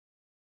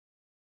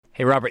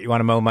Hey, Robert, you want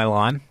to mow my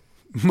lawn?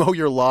 Mow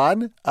your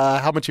lawn?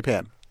 How much you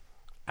paying?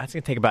 That's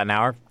going to take about an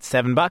hour.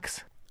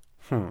 $7.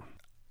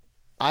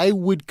 I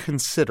would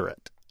consider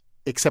it,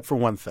 except for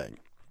one thing.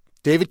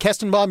 David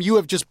Kestenbaum, you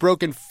have just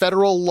broken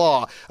federal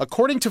law.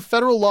 According to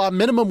federal law,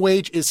 minimum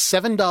wage is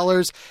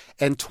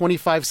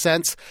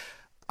 $7.25.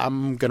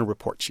 I'm going to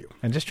report you.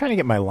 I'm just trying to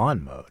get my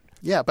lawn mowed.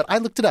 Yeah, but I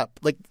looked it up.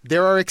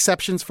 There are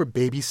exceptions for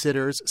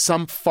babysitters,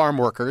 some farm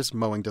workers,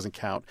 mowing doesn't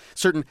count,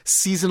 certain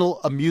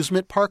seasonal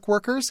amusement park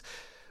workers.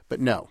 But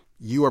no,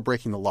 you are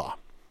breaking the law.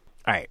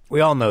 All right, we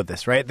all know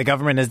this, right? The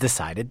government has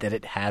decided that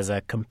it has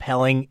a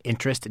compelling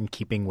interest in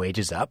keeping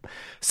wages up.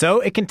 So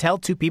it can tell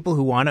two people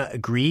who want to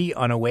agree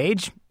on a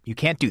wage, you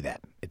can't do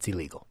that. It's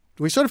illegal.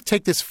 We sort of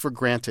take this for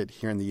granted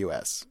here in the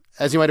U.S.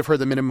 As you might have heard,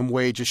 the minimum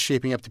wage is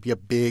shaping up to be a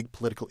big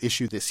political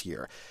issue this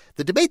year.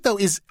 The debate, though,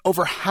 is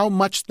over how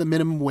much the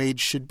minimum wage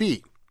should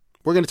be.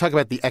 We're going to talk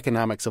about the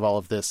economics of all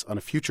of this on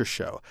a future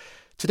show.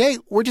 Today,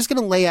 we're just going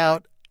to lay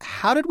out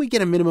how did we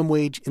get a minimum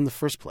wage in the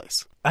first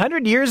place?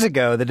 100 years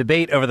ago, the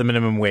debate over the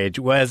minimum wage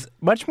was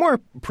much more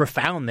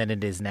profound than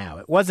it is now.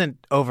 It wasn't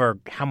over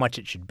how much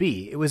it should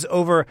be. It was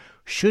over,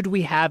 should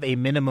we have a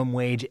minimum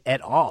wage at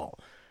all?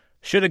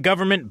 Should a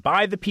government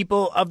by the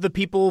people, of the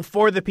people,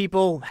 for the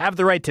people, have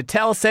the right to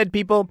tell said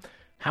people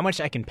how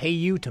much I can pay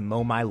you to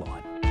mow my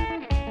lawn?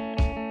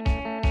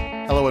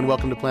 Hello and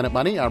welcome to Planet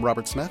Money. I'm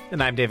Robert Smith.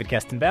 And I'm David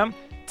Kestenbaum.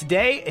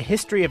 Today, a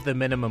history of the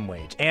minimum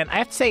wage. And I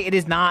have to say, it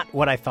is not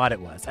what I thought it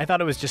was. I thought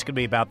it was just going to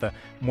be about the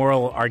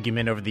moral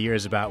argument over the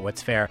years about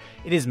what's fair.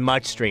 It is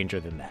much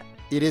stranger than that.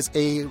 It is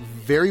a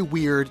very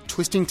weird,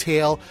 twisting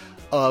tale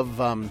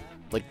of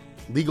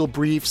legal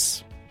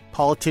briefs,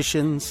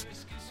 politicians,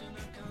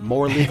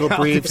 more legal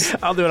briefs.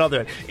 I'll do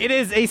it. It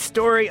is a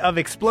story of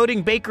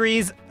exploding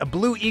bakeries, a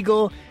blue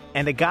eagle,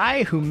 and a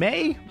guy who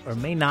may or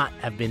may not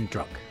have been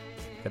drunk.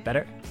 Is that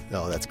better?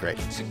 Oh, that's great.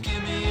 So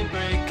give me a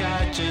break,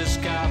 I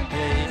just got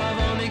paid.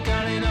 I've only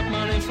got enough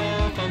money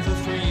for fun for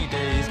 3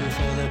 days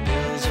before the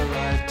bills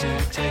arrive to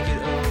take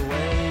it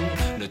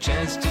away. No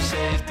chance to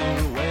save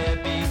the way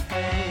be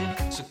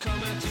paid. So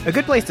come and A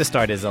good place to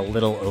start is a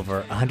little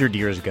over 100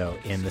 years ago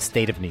in the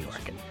state of New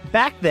York. And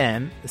back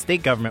then, the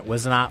state government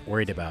was not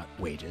worried about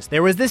wages.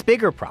 There was this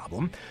bigger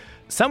problem.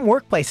 Some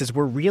workplaces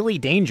were really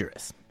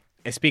dangerous.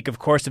 I speak, of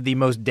course, of the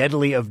most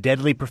deadly of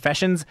deadly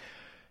professions,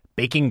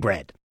 baking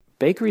bread.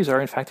 Bakeries are,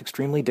 in fact,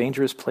 extremely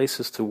dangerous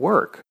places to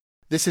work.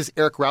 This is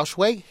Eric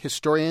Rauschway,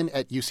 historian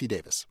at UC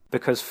Davis.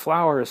 Because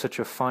flour is such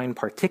a fine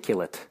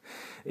particulate,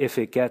 if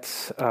it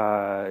gets,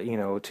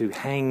 to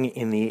hang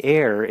in the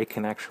air, it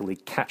can actually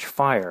catch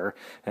fire,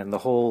 and the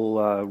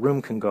whole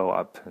room can go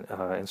up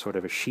in sort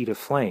of a sheet of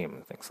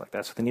flame, things like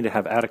that. So they need to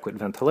have adequate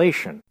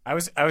ventilation. I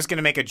was going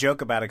to make a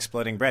joke about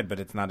exploding bread, but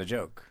it's not a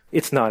joke.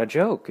 It's not a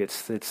joke.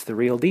 It's the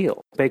real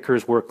deal.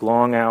 Bakers work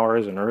long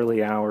hours and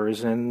early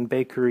hours, and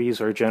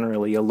bakeries are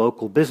generally a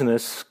local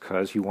business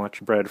because you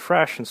want your bread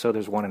fresh, and so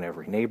there's one in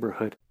every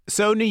neighborhood.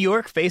 So New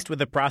York, faced with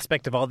the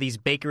prospect of all these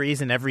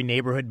bakeries in every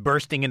neighborhood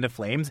bursting into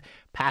flames,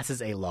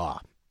 passes a law.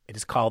 It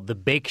is called the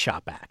Bake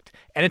Shop Act.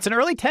 And it's an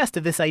early test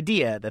of this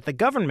idea that the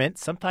government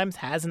sometimes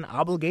has an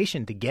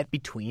obligation to get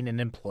between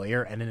an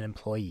employer and an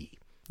employee.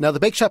 Now,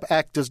 the Bake Shop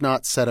Act does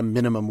not set a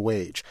minimum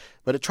wage,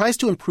 but it tries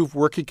to improve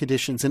working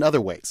conditions in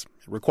other ways.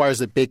 It requires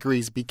that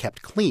bakeries be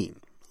kept clean,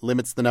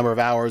 limits the number of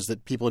hours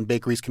that people in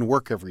bakeries can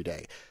work every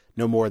day.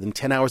 No more than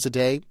 10 hours a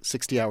day,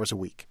 60 hours a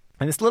week.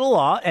 And this little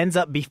law ends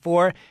up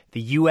before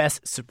the U.S.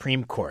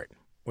 Supreme Court,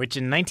 which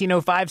in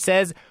 1905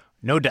 says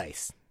no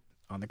dice,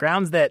 on the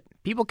grounds that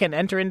people can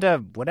enter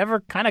into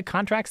whatever kind of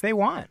contracts they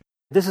want.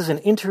 This is an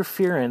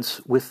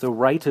interference with the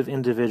right of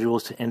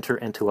individuals to enter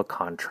into a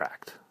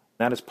contract.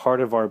 That is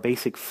part of our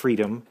basic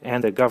freedom,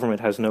 and the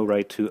government has no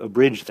right to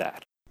abridge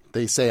that.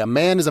 They say a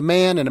man is a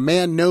man, and a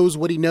man knows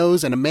what he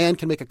knows, and a man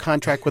can make a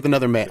contract with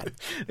another man.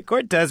 The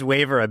court does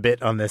waver a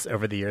bit on this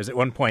over the years, at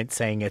one point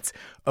saying it's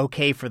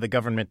okay for the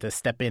government to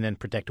step in and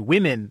protect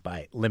women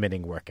by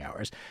limiting work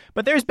hours.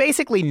 But there's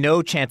basically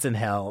no chance in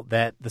hell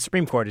that the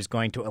Supreme Court is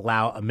going to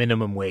allow a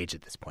minimum wage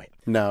at this point.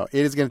 No,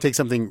 it is going to take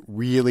something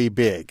really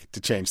big to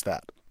change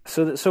that.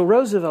 So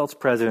Roosevelt's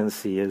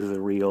presidency is a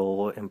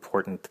real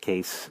important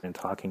case in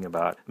talking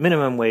about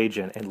minimum wage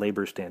and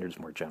labor standards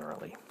more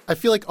generally. I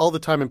feel like all the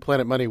time in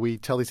Planet Money, we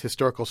tell these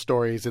historical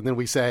stories and then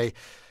we say,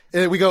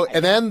 and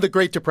then the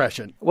Great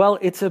Depression. Well,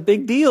 it's a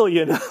big deal,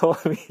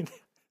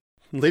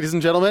 Ladies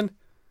and gentlemen,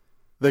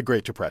 the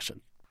Great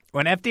Depression.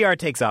 When FDR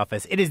takes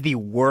office, it is the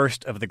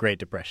worst of the Great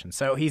Depression.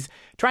 So he's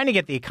trying to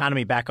get the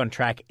economy back on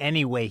track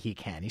any way he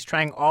can. He's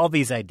trying all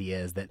these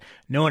ideas that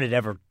no one had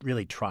ever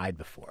really tried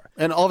before.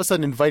 And all of a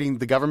sudden, inviting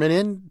the government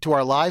into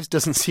our lives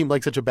doesn't seem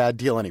like such a bad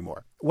deal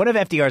anymore. One of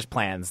FDR's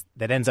plans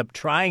that ends up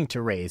trying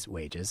to raise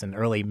wages, an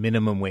early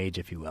minimum wage,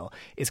 if you will,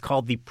 is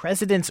called the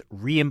President's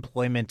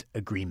Reemployment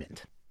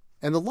Agreement.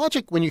 And the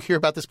logic when you hear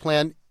about this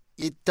plan,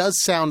 it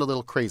does sound a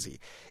little crazy.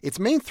 Its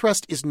main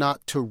thrust is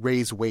not to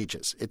raise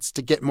wages. It's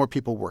to get more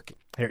people working.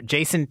 Here,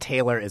 Jason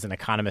Taylor is an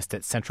economist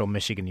at Central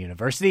Michigan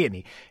University, and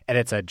he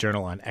edits a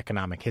journal on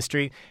economic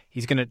history.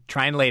 He's going to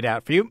try and lay it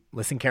out for you.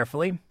 Listen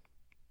carefully.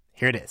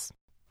 Here it is.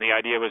 The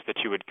idea was that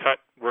you would cut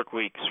work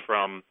weeks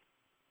from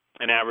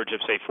an average of,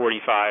 say,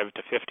 45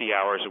 to 50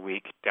 hours a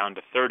week down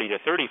to 30 to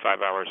 35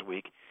 hours a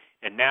week.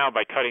 And now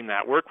by cutting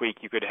that work week,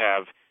 you could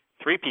have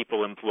 3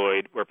 people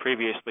employed where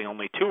previously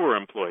only 2 were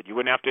employed. You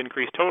wouldn't have to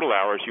increase total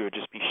hours. You would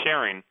just be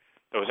sharing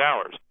those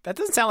hours. That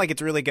doesn't sound like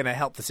it's really going to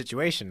help the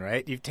situation,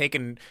 right? You've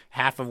taken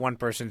half of one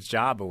person's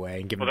job away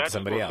and given it to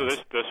somebody else.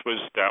 So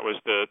that was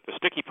the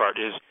sticky part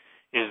is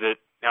that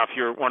now if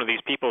you're one of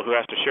these people who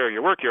has to share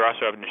your work, you're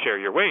also having to share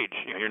your wage.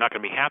 You're not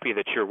going to be happy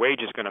that your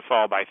wage is going to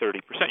fall by 30%.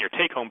 Your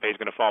take-home pay is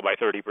going to fall by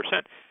 30%.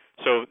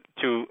 So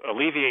to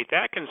alleviate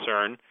that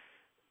concern,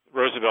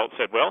 Roosevelt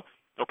said, well,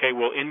 okay,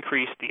 we'll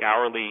increase the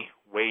hourly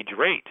wage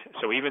rate.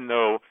 So even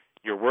though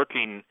you're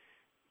working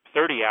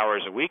 30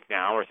 hours a week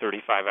now or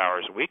 35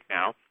 hours a week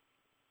now,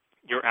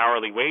 your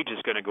hourly wage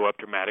is going to go up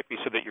dramatically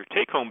so that your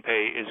take-home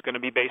pay is going to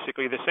be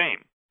basically the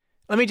same.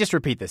 Let me just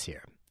repeat this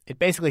here. It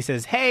basically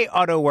says, hey,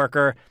 auto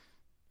worker,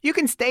 you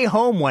can stay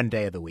home one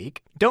day of the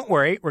week. Don't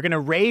worry, we're going to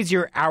raise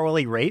your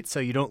hourly rate so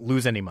you don't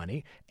lose any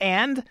money.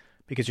 And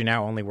because you're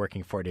now only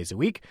working 4 days a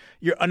week,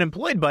 your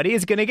unemployed buddy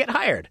is going to get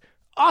hired,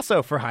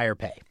 also for higher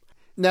pay.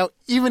 Now,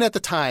 even at the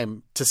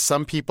time, to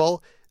some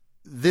people,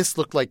 this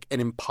looked like an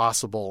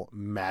impossible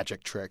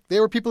magic trick.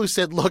 There were people who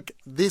said, look,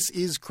 this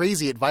is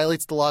crazy. It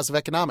violates the laws of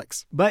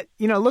economics. But,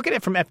 look at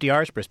it from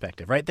FDR's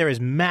perspective, right? There is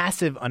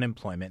massive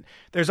unemployment.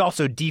 There's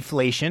also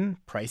deflation.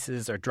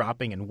 Prices are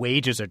dropping and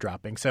wages are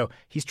dropping. So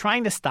he's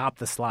trying to stop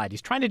the slide.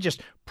 He's trying to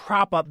just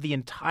prop up the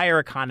entire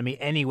economy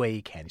any way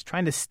he can. He's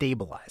trying to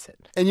stabilize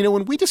it. And,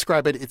 when we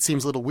describe it, it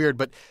seems a little weird,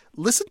 but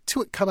listen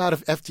to it come out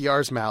of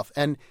FDR's mouth,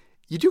 and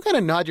you do kind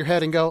of nod your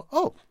head and go,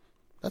 oh,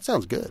 that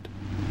sounds good.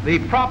 The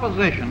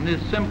proposition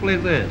is simply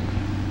this.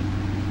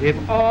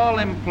 If all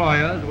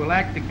employers will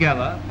act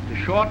together to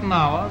shorten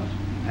hours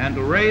and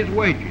to raise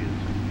wages,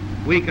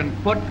 we can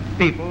put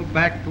people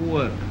back to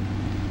work.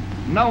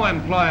 No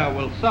employer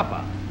will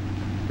suffer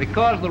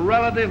because the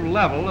relative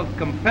level of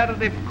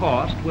competitive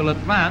cost will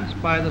advance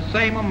by the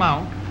same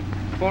amount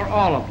for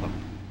all of them.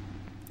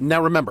 Now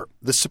remember,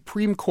 the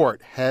Supreme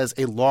Court has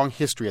a long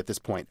history at this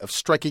point of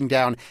striking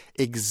down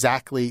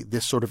exactly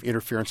this sort of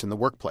interference in the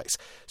workplace.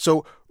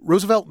 So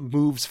Roosevelt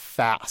moves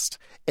fast,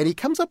 and he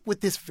comes up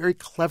with this very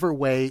clever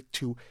way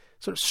to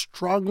sort of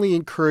strongly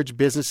encourage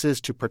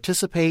businesses to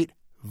participate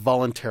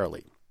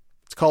voluntarily.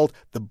 It's called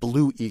the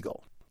Blue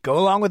Eagle. Go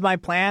along with my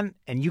plan,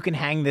 and you can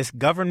hang this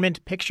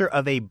government picture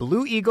of a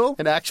blue eagle,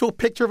 an actual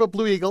picture of a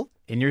blue eagle,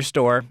 in your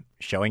store,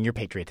 showing your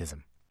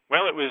patriotism.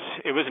 Well, it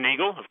was an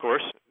eagle, of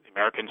course.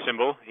 American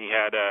symbol. He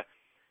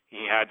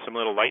had some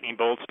little lightning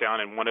bolts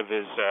down in one of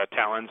his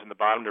talons in the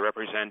bottom to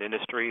represent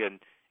industry, and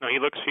he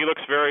looks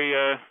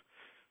very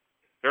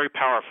very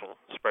powerful,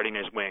 spreading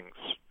his wings.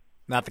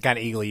 Not the kind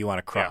of eagle you want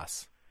to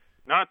cross.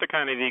 Yeah. Not the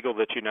kind of eagle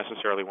that you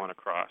necessarily want to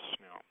cross.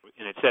 No.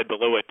 And it said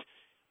below it,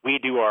 "We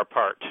do our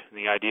part." And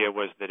the idea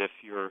was that if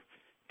you're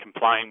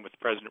complying with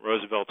President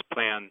Roosevelt's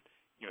plan,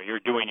 you're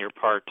doing your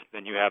part,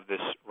 then you have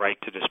this right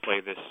to display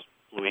this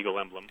Blue Eagle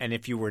emblem. And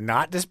if you were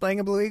not displaying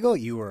a Blue Eagle,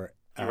 you were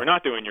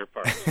not doing your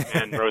part.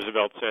 And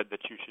Roosevelt said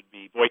that you should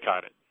be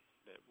boycotted,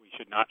 that we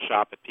should not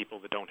shop at people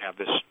that don't have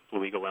this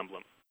Blue Eagle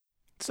emblem.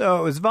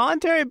 So it was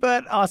voluntary,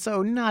 but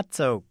also not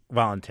so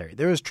voluntary.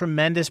 There was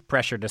tremendous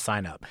pressure to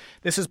sign up.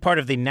 This is part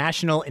of the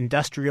National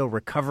Industrial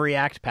Recovery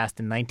Act passed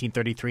in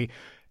 1933,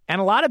 and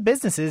a lot of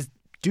businesses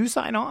do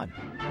sign on.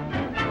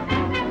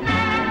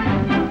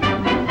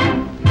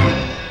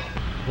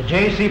 The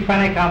J.C.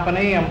 Penney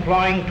Company,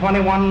 employing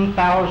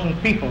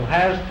 21,000 people,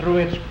 has, through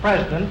its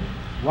president,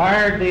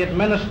 wired the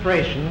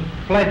administration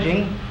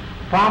pledging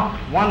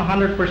prompt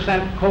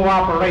 100%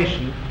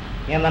 cooperation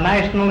in the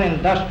National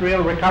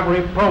Industrial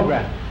Recovery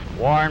Program.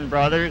 Warren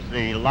Brothers,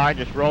 the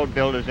largest road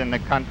builders in the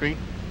country,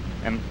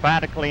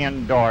 emphatically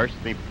endorsed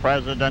the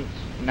President's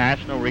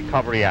National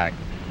Recovery Act.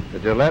 The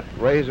Gillette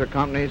Razor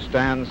Company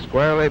stands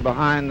squarely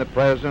behind the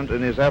President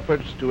in his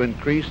efforts to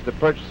increase the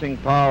purchasing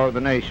power of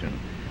the nation.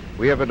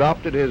 We have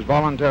adopted his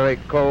voluntary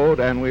code,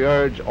 and we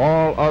urge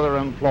all other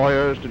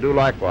employers to do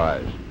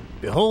likewise.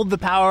 Behold the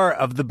power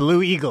of the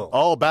Blue Eagle.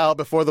 All bow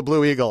before the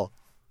Blue Eagle.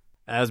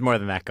 There's more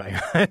than that going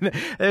on.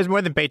 There's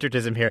more than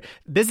patriotism here.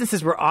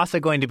 Businesses were also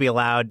going to be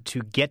allowed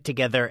to get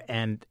together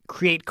and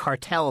create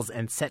cartels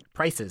and set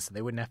prices so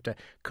they wouldn't have to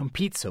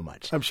compete so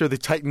much. I'm sure the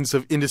titans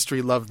of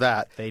industry love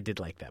that. They did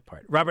like that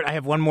part. Robert, I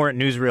have one more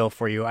newsreel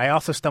for you. I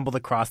also stumbled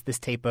across this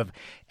tape of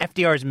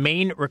FDR's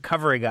main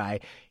recovery guy.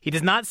 He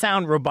does not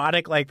sound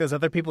robotic like those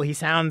other people. He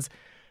sounds,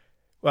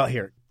 well,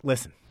 here,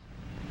 listen.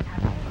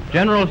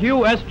 General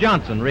Hugh S.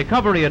 Johnson,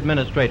 Recovery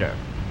Administrator.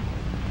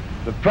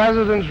 The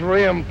President's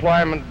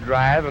reemployment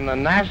drive and the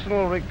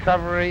National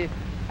Recovery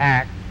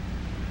Act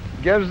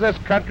gives this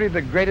country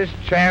the greatest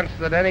chance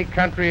that any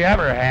country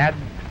ever had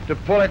to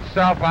pull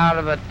itself out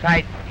of a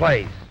tight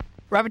place.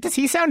 Robert, does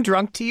he sound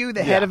drunk to you,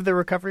 the head of the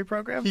recovery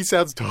program? He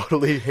sounds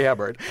totally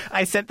hammered.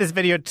 I sent this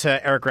video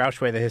to Eric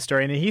Rauchway, the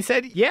historian, and he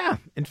said, yeah,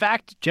 in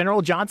fact,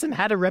 General Johnson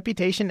had a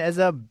reputation as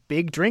a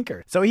big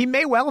drinker. So he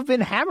may well have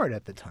been hammered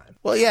at the time.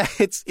 Well, yeah,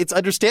 it's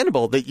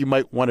understandable that you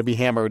might want to be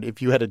hammered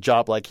if you had a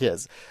job like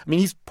his. I mean,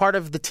 he's part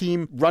of the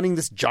team running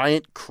this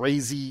giant,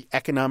 crazy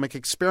economic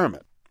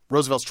experiment.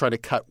 Roosevelt's trying to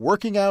cut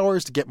working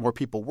hours to get more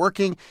people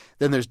working.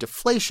 Then there's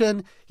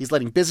deflation. He's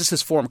letting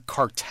businesses form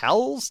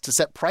cartels to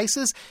set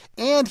prices.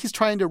 And he's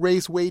trying to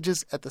raise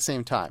wages at the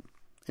same time,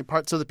 in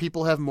part so that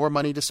people have more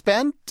money to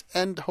spend,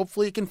 and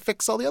hopefully it can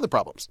fix all the other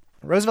problems.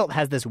 Roosevelt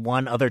has this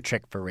one other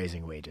trick for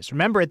raising wages.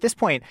 Remember, at this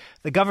point,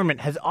 the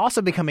government has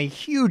also become a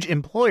huge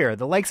employer,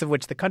 the likes of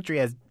which the country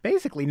has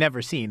basically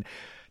never seen.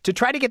 To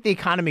try to get the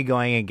economy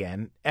going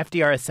again,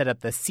 FDR has set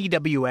up the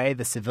CWA,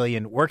 the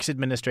Civilian Works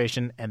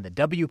Administration, and the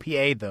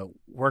WPA, the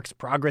Works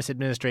Progress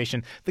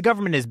Administration. The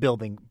government is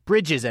building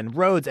bridges and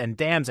roads and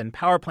dams and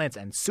power plants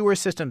and sewer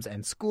systems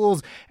and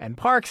schools and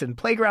parks and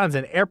playgrounds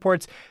and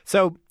airports.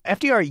 So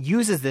FDR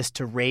uses this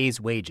to raise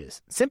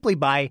wages simply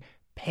by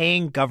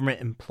paying government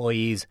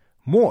employees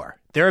more.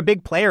 They're a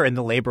big player in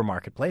the labor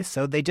marketplace,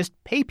 so they just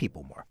pay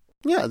people more.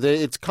 Yeah,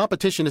 it's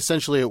competition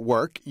essentially at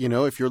work. You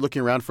know, if you're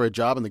looking around for a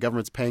job and the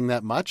government's paying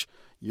that much,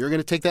 you're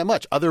going to take that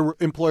much. Other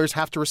employers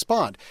have to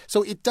respond.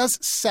 So it does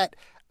set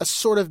a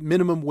sort of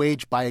minimum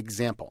wage by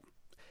example.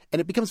 And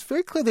it becomes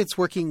very clear that it's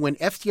working when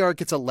FDR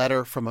gets a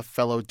letter from a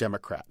fellow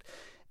Democrat.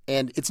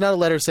 And it's not a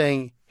letter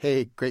saying,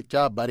 hey, great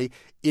job, buddy.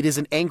 It is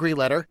an angry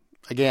letter.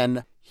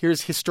 Again,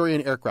 here's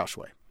historian Eric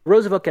Rauchway.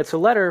 Roosevelt gets a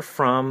letter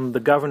from the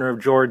governor of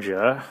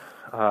Georgia,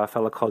 a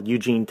fellow called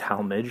Eugene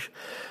Talmadge,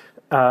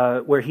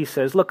 where he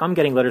says, look, I'm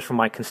getting letters from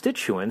my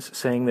constituents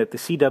saying that the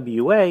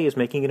CWA is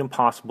making it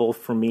impossible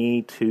for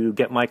me to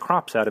get my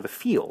crops out of the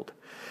field.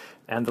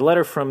 And the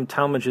letter from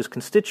Talmadge's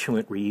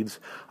constituent reads,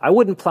 I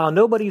wouldn't plow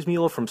nobody's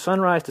mule from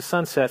sunrise to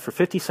sunset for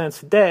 50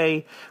 cents a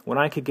day when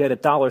I could get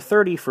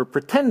 $1.30 for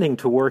pretending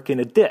to work in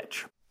a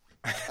ditch.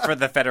 For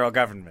the federal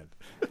government.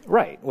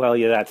 Right. Well,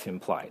 yeah, that's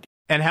implied.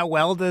 And how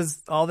well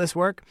does all this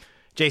work?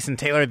 Jason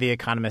Taylor, the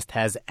economist,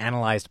 has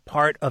analyzed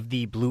part of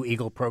the Blue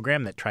Eagle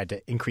program that tried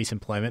to increase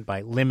employment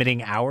by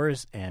limiting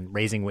hours and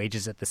raising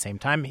wages at the same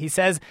time. He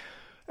says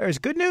there's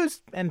good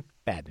news and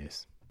bad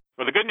news.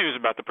 Well, the good news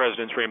about the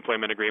president's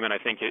reemployment agreement, I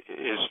think,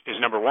 is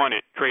number one,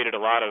 it created a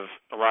lot of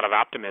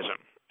optimism,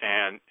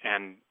 and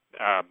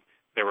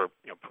there were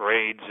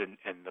parades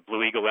and the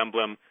Blue Eagle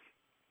emblem,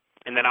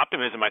 and then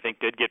optimism, I think,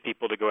 did get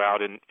people to go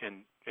out and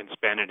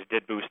spend, and it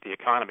did boost the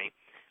economy.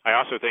 I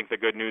also think the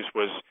good news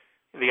was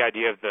the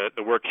idea of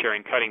the work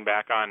sharing, cutting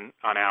back on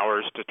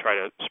hours to try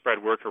to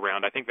spread work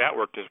around. I think that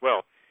worked as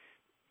well.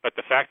 But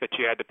the fact that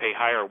you had to pay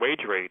higher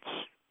wage rates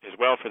as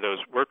well for those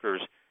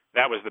workers,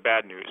 that was the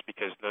bad news,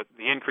 because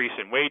the increase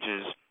in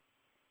wages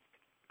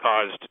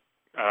caused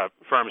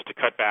firms to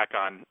cut back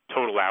on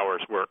total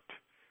hours worked.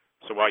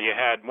 So while you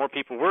had more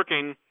people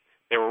working,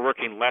 they were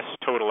working less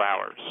total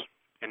hours.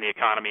 And the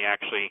economy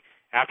actually,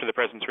 after the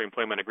president's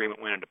reemployment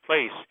agreement went into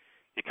place,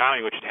 the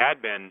economy, which had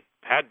been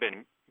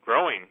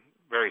growing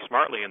very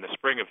smartly in the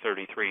spring of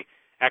 33,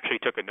 actually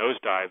took a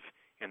nosedive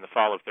in the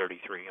fall of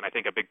 33. And I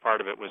think a big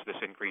part of it was this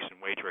increase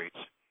in wage rates.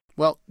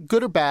 Well,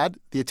 good or bad,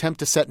 the attempt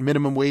to set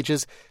minimum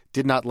wages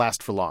did not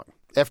last for long.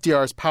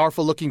 FDR's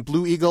powerful-looking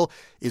Blue Eagle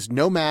is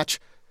no match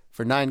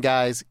for 9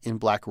 guys in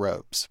black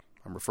robes.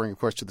 I'm referring, of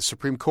course, to the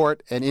Supreme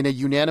Court. And in a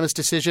unanimous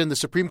decision, the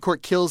Supreme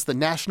Court kills the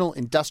National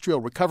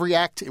Industrial Recovery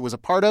Act it was a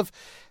part of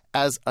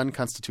as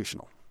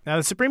unconstitutional. Now,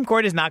 the Supreme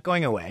Court is not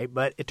going away,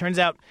 but it turns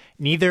out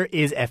neither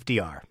is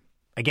FDR.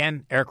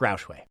 Again, Eric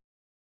Rauchway.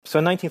 So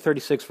in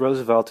 1936,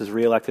 Roosevelt is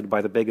reelected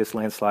by the biggest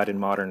landslide in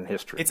modern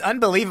history. It's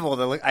unbelievable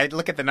to look. I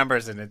look at the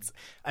numbers, and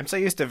I'm so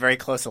used to very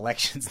close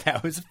elections now.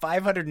 It was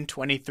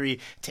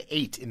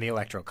 523-8 in the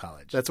Electoral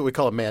College. That's what we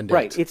call a mandate.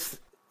 Right.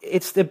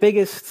 It's the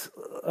biggest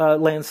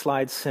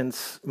landslide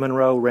since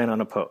Monroe ran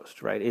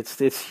unopposed. Right.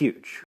 It's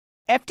huge.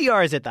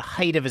 FDR is at the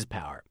height of his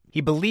power. He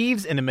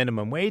believes in a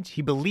minimum wage.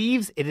 He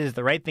believes it is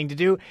the right thing to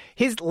do.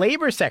 His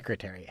labor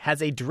secretary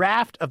has a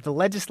draft of the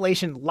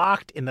legislation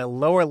locked in the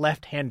lower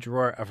left-hand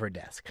drawer of her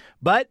desk.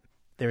 But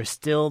there is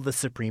still the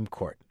Supreme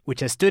Court, which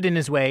has stood in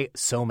his way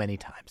so many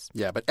times.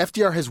 Yeah, but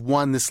FDR has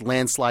won this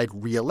landslide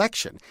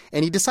re-election,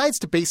 and he decides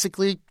to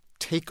basically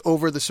take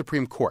over the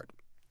Supreme Court.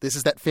 This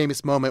is that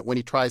famous moment when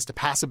he tries to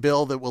pass a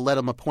bill that will let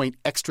him appoint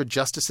extra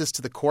justices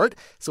to the court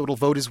so it'll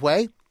vote his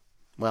way.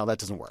 Well, that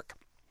doesn't work.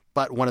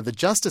 But one of the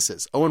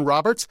justices, Owen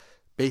Roberts,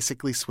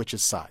 basically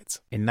switches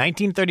sides. In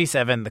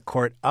 1937, the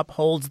court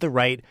upholds the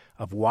right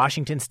of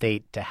Washington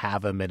state to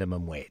have a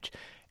minimum wage.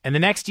 And the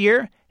next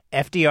year,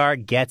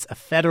 FDR gets a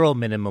federal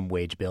minimum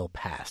wage bill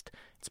passed.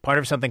 It's part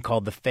of something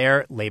called the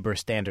Fair Labor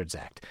Standards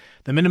Act.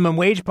 The minimum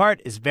wage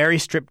part is very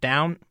stripped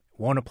down,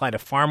 won't apply to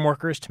farm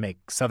workers to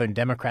make Southern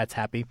Democrats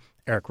happy.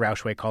 Eric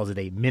Rauchway calls it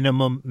a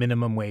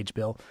minimum wage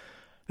bill.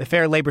 The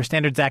Fair Labor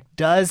Standards Act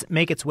does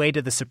make its way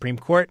to the Supreme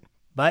Court,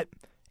 but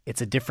it's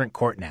a different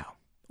court now,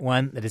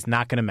 one that is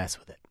not going to mess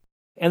with it.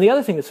 And the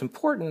other thing that's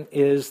important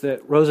is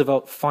that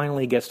Roosevelt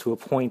finally gets to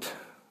appoint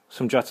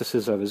some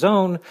justices of his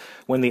own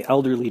when the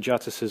elderly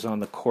justices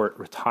on the court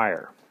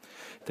retire.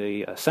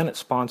 The Senate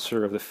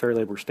sponsor of the Fair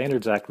Labor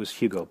Standards Act was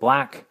Hugo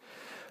Black.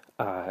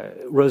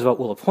 Roosevelt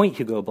will appoint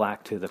Hugo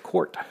Black to the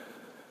court,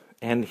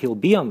 and he'll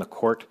be on the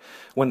court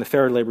when the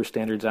Fair Labor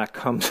Standards Act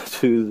comes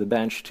to the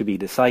bench to be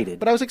decided.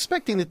 But I was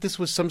expecting that this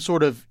was some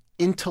sort of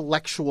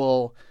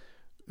intellectual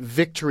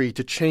victory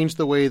to change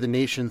the way the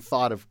nation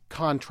thought of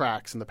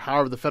contracts and the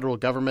power of the federal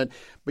government.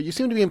 But you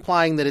seem to be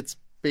implying that it's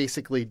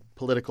basically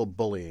political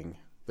bullying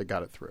that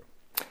got it through.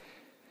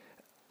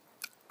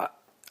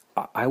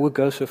 I would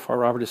go so far,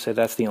 Robert, to say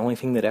that's the only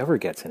thing that ever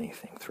gets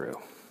anything through.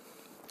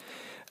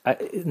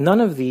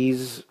 None of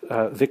these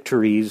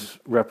victories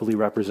really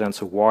represents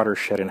a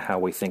watershed in how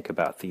we think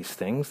about these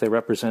things. They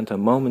represent a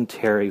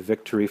momentary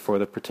victory for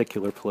the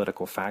particular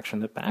political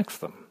faction that backs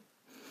them.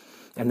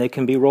 And they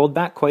can be rolled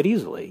back quite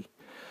easily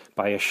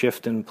by a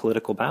shift in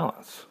political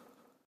balance.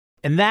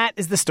 And that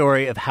is the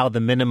story of how the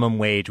minimum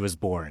wage was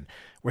born.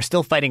 We're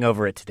still fighting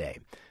over it today.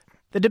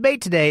 The debate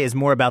today is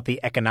more about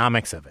the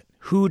economics of it.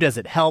 Who does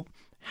it help?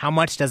 How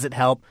much does it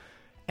help?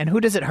 And who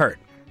does it hurt?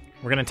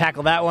 We're going to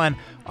tackle that one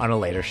on a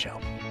later show.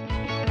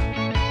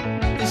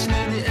 It's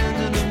near the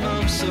end of the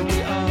month, so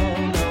we all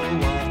know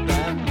what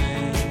that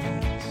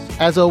means.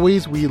 As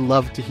always, we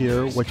love to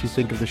hear what you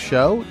think of the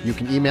show. You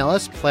can email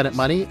us,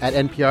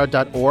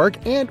 planetmoney@npr.org.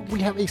 And we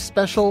have a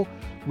special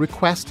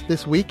request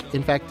this week.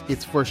 In fact,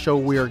 it's for a show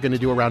we are going to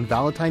do around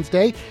Valentine's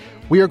Day.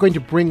 We are going to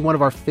bring one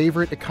of our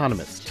favorite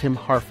economists, Tim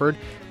Harford,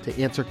 to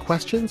answer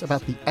questions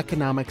about the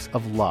economics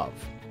of love.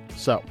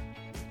 So,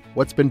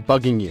 what's been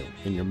bugging you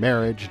in your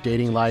marriage,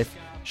 dating life?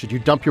 Should you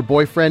dump your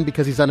boyfriend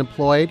because he's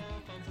unemployed?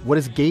 What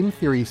does game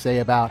theory say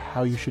about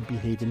how you should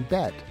behave in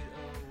bed?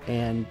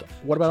 And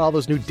what about all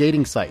those new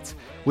dating sites?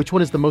 Which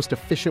one is the most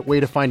efficient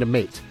way to find a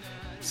mate?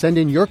 Send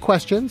in your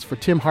questions for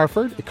Tim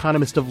Harford,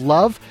 economist of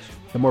love.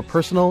 The more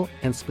personal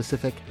and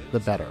specific, the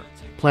better.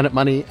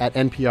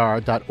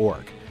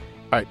 planetmoney@npr.org.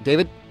 All right,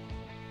 David,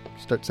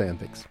 start saying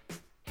things.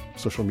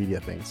 Social media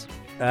things.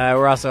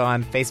 We're also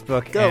on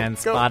Facebook and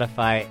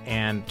Spotify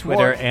and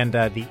Twitter and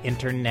the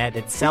internet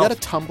itself. We got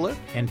a Tumblr.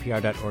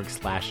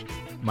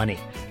 npr.org/money.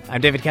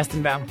 I'm David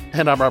Kestenbaum.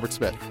 And I'm Robert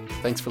Smith.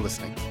 Thanks for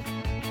listening.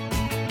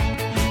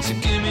 So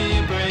give me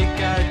a break,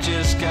 I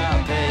just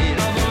got paid.